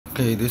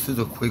Okay, this is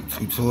a quick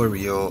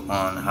tutorial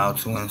on how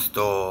to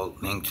install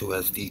link to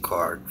SD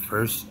card.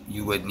 First,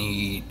 you would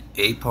need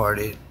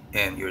Parted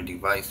and your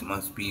device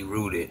must be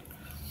rooted.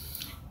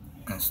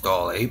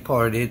 Install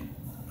Parted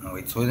and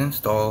wait till it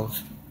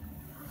installs.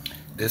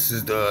 This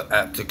is the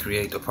app to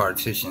create the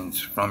partitions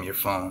from your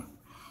phone.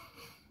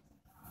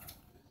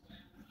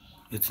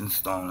 It's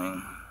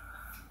installing.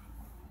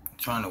 I'm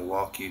trying to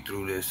walk you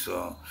through this,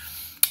 so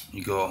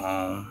you go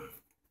home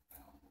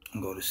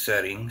and go to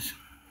settings.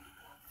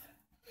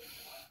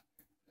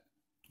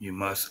 You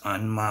must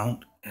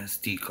unmount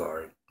SD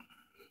card.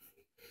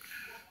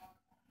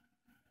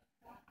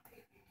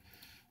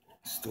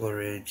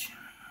 Storage.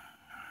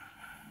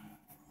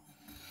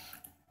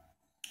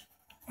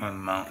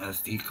 Unmount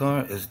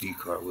SD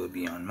card will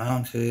be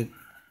unmounted.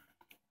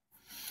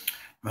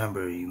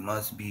 Remember, you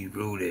must be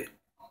rooted.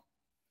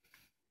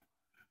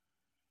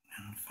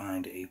 And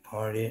find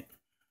Parted.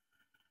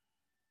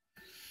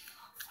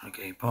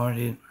 Click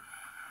Parted.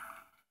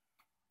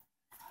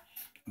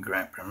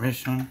 Grant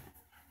permission.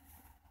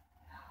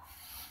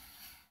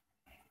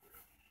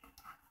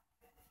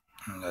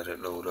 And let it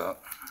load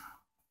up.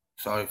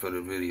 Sorry for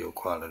the video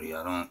quality.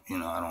 I don't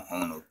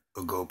own a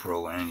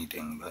GoPro or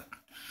anything, but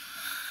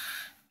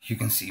you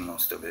can see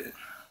most of it.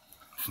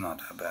 It's not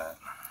that bad.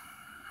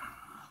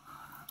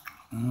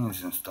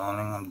 It's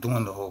installing. I'm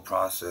doing the whole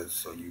process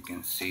so you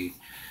can see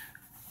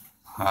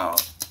how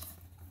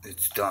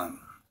it's done.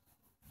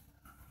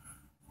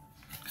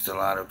 Because a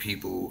lot of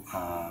people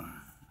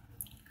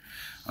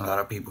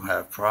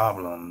have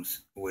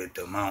problems with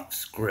the mount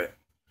script.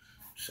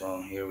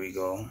 So here we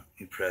go.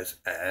 You press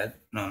add.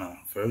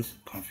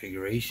 First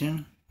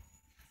configuration,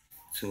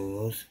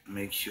 tools.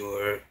 Make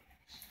sure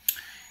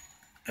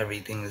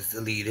everything is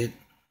deleted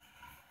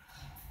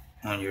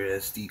on your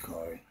SD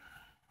card.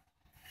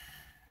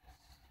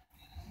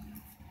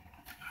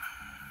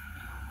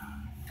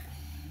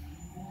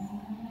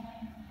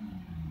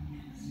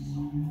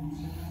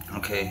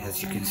 Okay,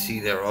 as you can see,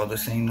 they're all the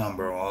same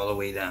number all the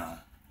way down.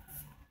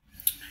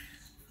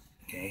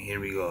 Okay, here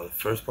we go. The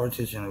first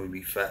partition would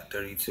be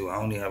FAT32. I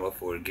only have a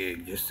 4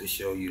 gig just to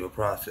show you the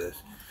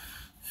process.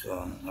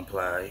 So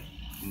apply,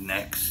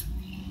 next.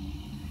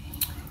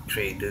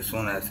 Create this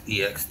one as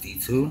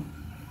ext2.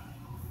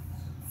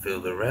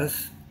 Fill the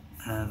rest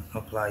and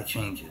apply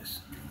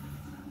changes.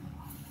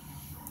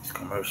 This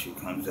commercial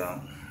comes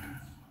out.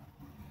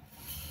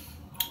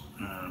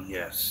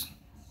 Yes.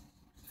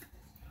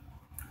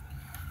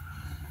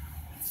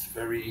 It's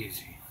very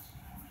easy.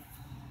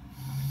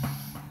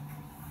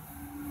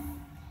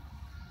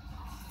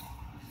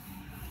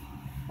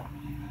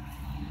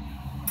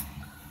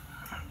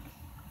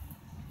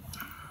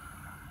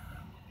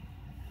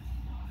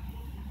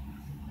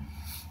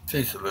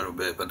 Takes a little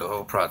bit, but the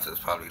whole process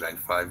probably like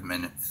 5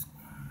 minutes.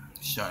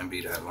 Shouldn't be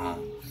that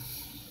long.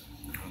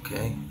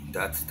 Okay,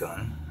 that's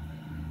done.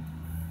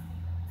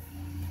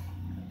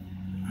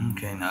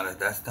 Okay, now that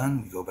that's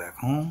done, we go back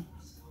home.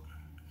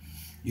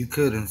 You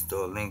could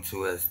install link to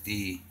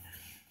SD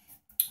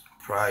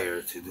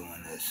prior to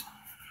doing this,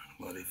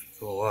 but if you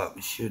go up,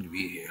 it should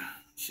be here.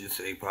 It should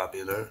say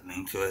popular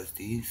link to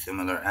SD,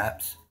 similar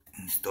apps,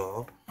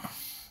 install,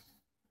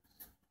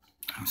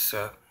 and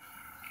set.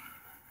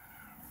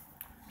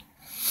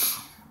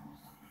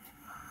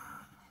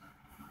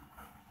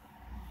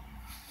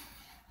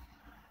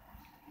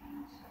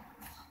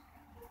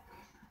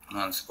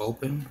 Once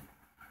open,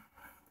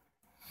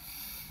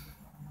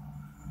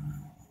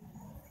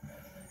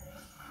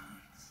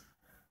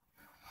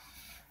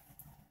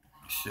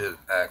 should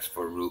ask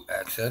for root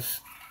access,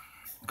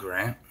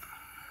 grant.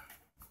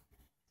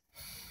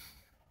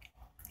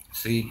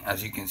 See,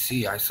 as you can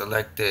see, I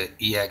selected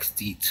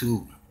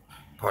ext2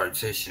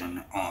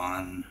 partition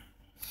on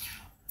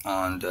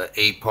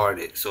the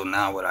Parted. So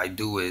now what I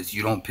do is,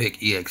 you don't pick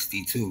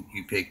ext2,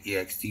 you pick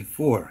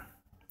ext4.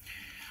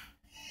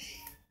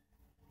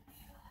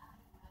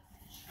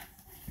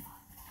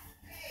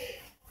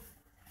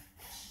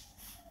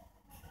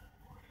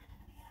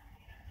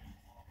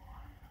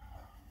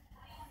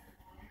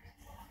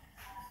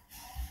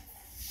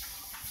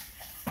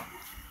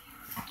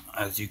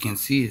 As you can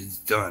see, it's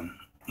done.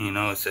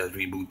 It says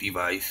reboot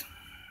device.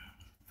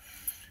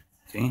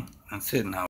 See, that's it now.